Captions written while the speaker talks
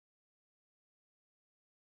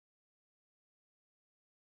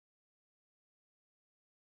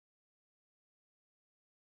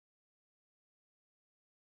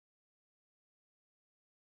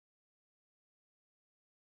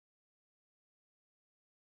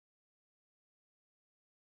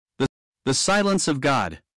The Silence of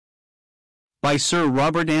God. By Sir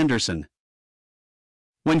Robert Anderson.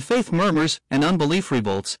 When faith murmurs, and unbelief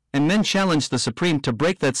revolts, and men challenge the Supreme to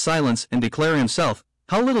break that silence and declare himself,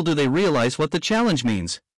 how little do they realize what the challenge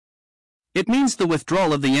means. It means the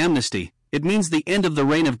withdrawal of the amnesty, it means the end of the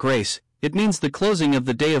reign of grace, it means the closing of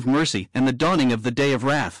the day of mercy and the dawning of the day of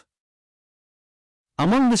wrath.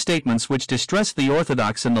 Among the statements which distressed the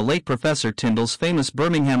orthodox in the late Professor Tyndall's famous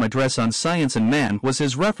Birmingham address on science and man was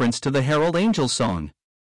his reference to the herald angels' song.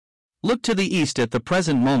 "Look to the east at the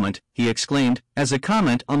present moment," he exclaimed, as a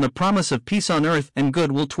comment on the promise of peace on earth and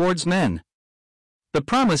goodwill towards men. The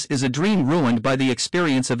promise is a dream ruined by the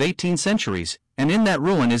experience of 18 centuries, and in that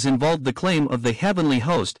ruin is involved the claim of the heavenly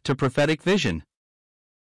host to prophetic vision.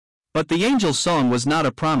 But the angels' song was not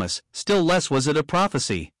a promise, still less was it a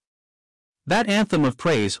prophecy. That anthem of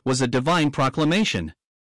praise was a divine proclamation.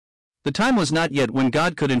 The time was not yet when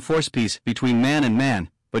God could enforce peace between man and man,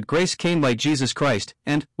 but grace came by Jesus Christ,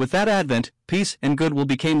 and, with that advent, peace and goodwill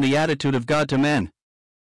became the attitude of God to men.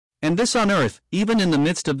 And this on earth, even in the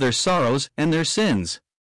midst of their sorrows and their sins.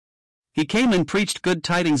 He came and preached good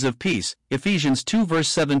tidings of peace, Ephesians 2 verse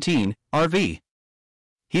 17, RV.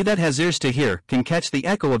 He that has ears to hear can catch the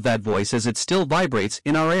echo of that voice as it still vibrates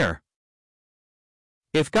in our air.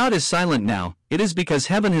 If God is silent now, it is because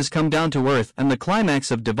heaven has come down to earth and the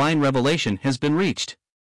climax of divine revelation has been reached.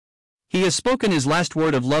 He has spoken his last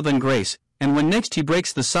word of love and grace, and when next he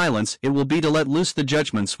breaks the silence, it will be to let loose the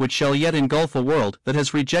judgments which shall yet engulf a world that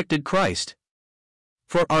has rejected Christ.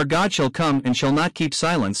 For our God shall come and shall not keep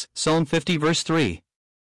silence, Psalm 50 verse 3.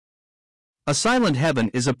 A silent heaven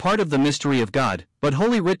is a part of the mystery of God, but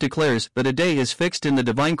Holy Writ declares that a day is fixed in the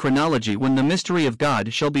divine chronology when the mystery of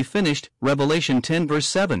God shall be finished, Revelation 10 verse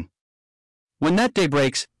 7. When that day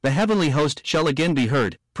breaks, the heavenly host shall again be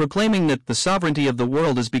heard, proclaiming that the sovereignty of the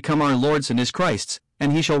world is become our Lord's and his Christ's,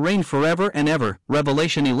 and he shall reign forever and ever,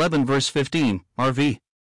 Revelation 11 verse 15, RV.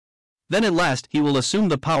 Then at last he will assume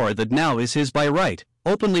the power that now is his by right,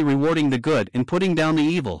 openly rewarding the good and putting down the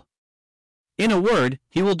evil. In a word,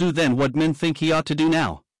 he will do then what men think he ought to do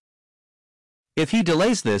now. If he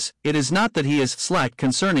delays this, it is not that he is slack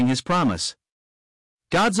concerning his promise.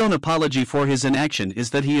 God's own apology for his inaction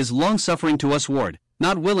is that he is long-suffering to usward,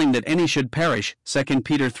 not willing that any should perish, 2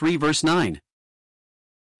 Peter 3 verse 9.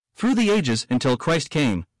 Through the ages until Christ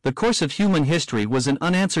came, the course of human history was an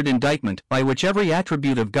unanswered indictment by which every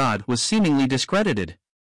attribute of God was seemingly discredited.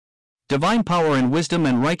 Divine power and wisdom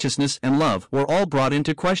and righteousness and love were all brought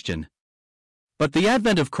into question. But the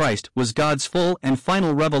advent of Christ was God's full and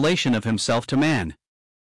final revelation of himself to man.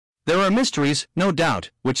 There are mysteries, no doubt,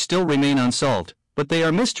 which still remain unsolved, but they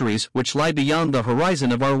are mysteries which lie beyond the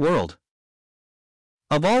horizon of our world.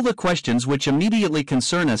 Of all the questions which immediately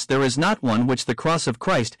concern us, there is not one which the cross of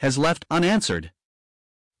Christ has left unanswered.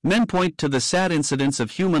 Men point to the sad incidents of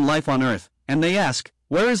human life on earth, and they ask,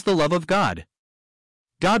 where is the love of God?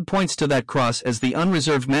 God points to that cross as the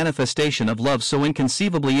unreserved manifestation of love so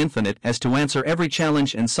inconceivably infinite as to answer every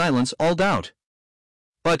challenge and silence all doubt.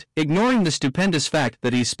 But, ignoring the stupendous fact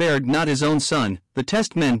that he spared not his own son, the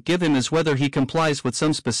test men give him is whether he complies with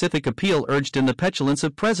some specific appeal urged in the petulance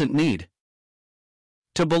of present need.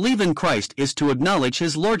 To believe in Christ is to acknowledge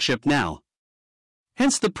his lordship now.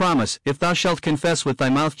 Hence the promise, if thou shalt confess with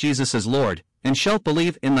thy mouth Jesus as Lord, and shalt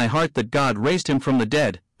believe in thy heart that God raised him from the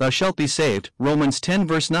dead, thou shalt be saved, Romans 10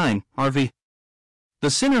 verse 9, RV. The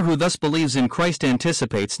sinner who thus believes in Christ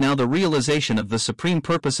anticipates now the realization of the supreme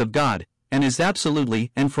purpose of God, and is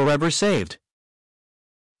absolutely and forever saved.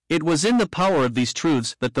 It was in the power of these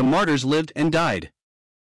truths that the martyrs lived and died.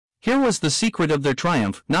 Here was the secret of their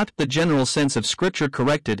triumph, not the general sense of Scripture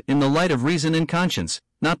corrected in the light of reason and conscience,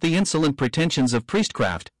 not the insolent pretensions of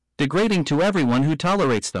priestcraft, degrading to everyone who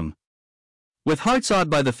tolerates them. With hearts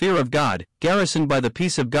awed by the fear of God, garrisoned by the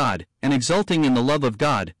peace of God, and exulting in the love of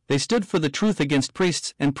God, they stood for the truth against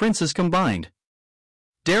priests and princes combined.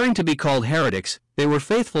 Daring to be called heretics, they were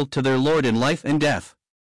faithful to their Lord in life and death.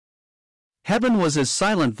 Heaven was as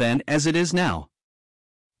silent then as it is now.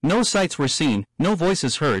 No sights were seen, no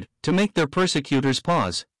voices heard, to make their persecutors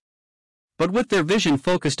pause. But with their vision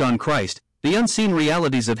focused on Christ, the unseen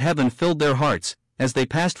realities of heaven filled their hearts, as they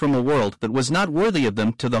passed from a world that was not worthy of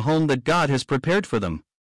them to the home that God has prepared for them.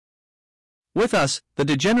 With us, the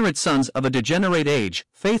degenerate sons of a degenerate age,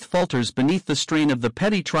 faith falters beneath the strain of the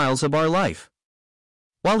petty trials of our life.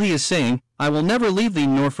 While he is saying, I will never leave thee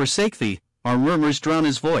nor forsake thee, our murmurs drown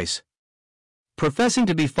his voice. Professing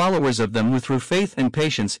to be followers of them who through faith and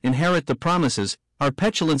patience inherit the promises, our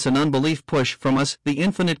petulance and unbelief push from us the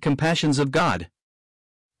infinite compassions of God.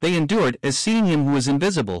 They endured as seeing him who is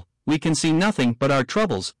invisible, we can see nothing but our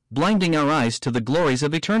troubles, blinding our eyes to the glories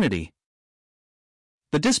of eternity.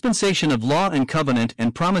 The dispensation of law and covenant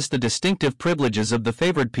and promised the distinctive privileges of the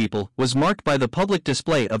favored people was marked by the public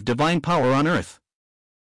display of divine power on earth.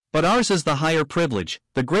 But ours is the higher privilege,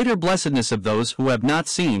 the greater blessedness of those who have not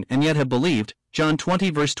seen and yet have believed, John 20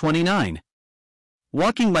 verse 29.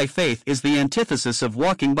 Walking by faith is the antithesis of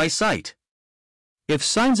walking by sight. If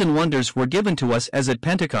signs and wonders were given to us as at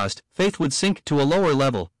Pentecost, faith would sink to a lower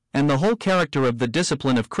level, and the whole character of the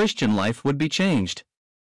discipline of Christian life would be changed.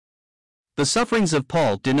 The sufferings of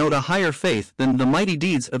Paul denote a higher faith than the mighty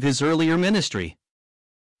deeds of his earlier ministry.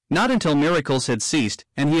 Not until miracles had ceased,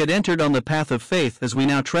 and he had entered on the path of faith as we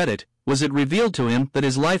now tread it, was it revealed to him that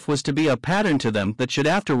his life was to be a pattern to them that should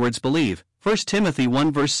afterwards believe. 1 Timothy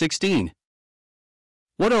 1 verse 16.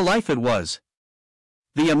 What a life it was!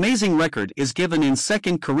 The amazing record is given in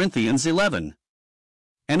 2 Corinthians 11.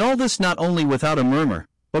 And all this not only without a murmur,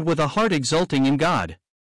 but with a heart exulting in God.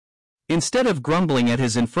 Instead of grumbling at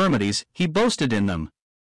his infirmities, he boasted in them.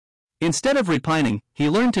 Instead of repining, he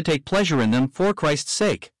learned to take pleasure in them for Christ's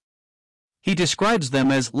sake. He describes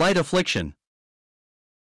them as light affliction.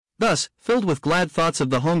 Thus, filled with glad thoughts of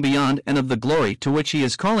the home beyond and of the glory to which he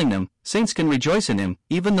is calling them, saints can rejoice in him,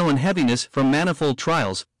 even though in heaviness from manifold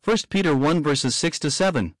trials. 1 Peter 1 verses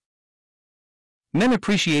 6-7. Men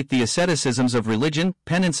appreciate the asceticisms of religion,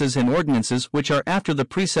 penances and ordinances which are after the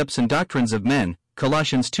precepts and doctrines of men,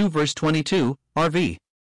 Colossians 2 verse 22, RV.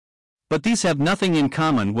 But these have nothing in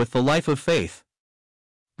common with the life of faith.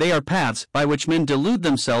 They are paths by which men delude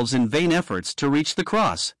themselves in vain efforts to reach the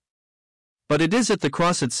cross. But it is at the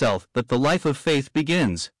cross itself that the life of faith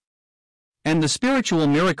begins. And the spiritual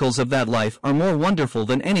miracles of that life are more wonderful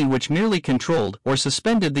than any which merely controlled or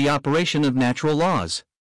suspended the operation of natural laws.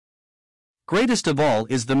 Greatest of all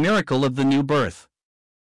is the miracle of the new birth.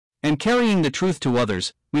 And carrying the truth to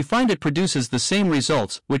others, we find it produces the same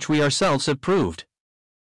results which we ourselves have proved.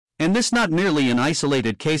 And this not merely in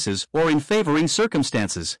isolated cases or in favoring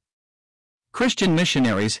circumstances. Christian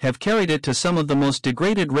missionaries have carried it to some of the most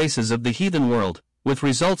degraded races of the heathen world, with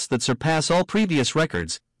results that surpass all previous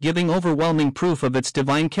records, giving overwhelming proof of its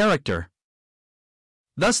divine character.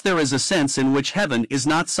 Thus there is a sense in which heaven is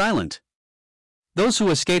not silent. Those who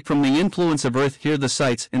escape from the influence of earth hear the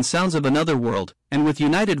sights and sounds of another world, and with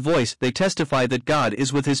united voice they testify that God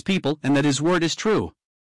is with his people and that his word is true.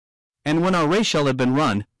 And when our race shall have been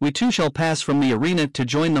run, we too shall pass from the arena to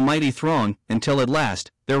join the mighty throng, until at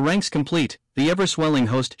last, their ranks complete, the ever-swelling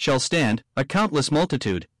host shall stand, a countless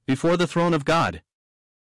multitude, before the throne of God.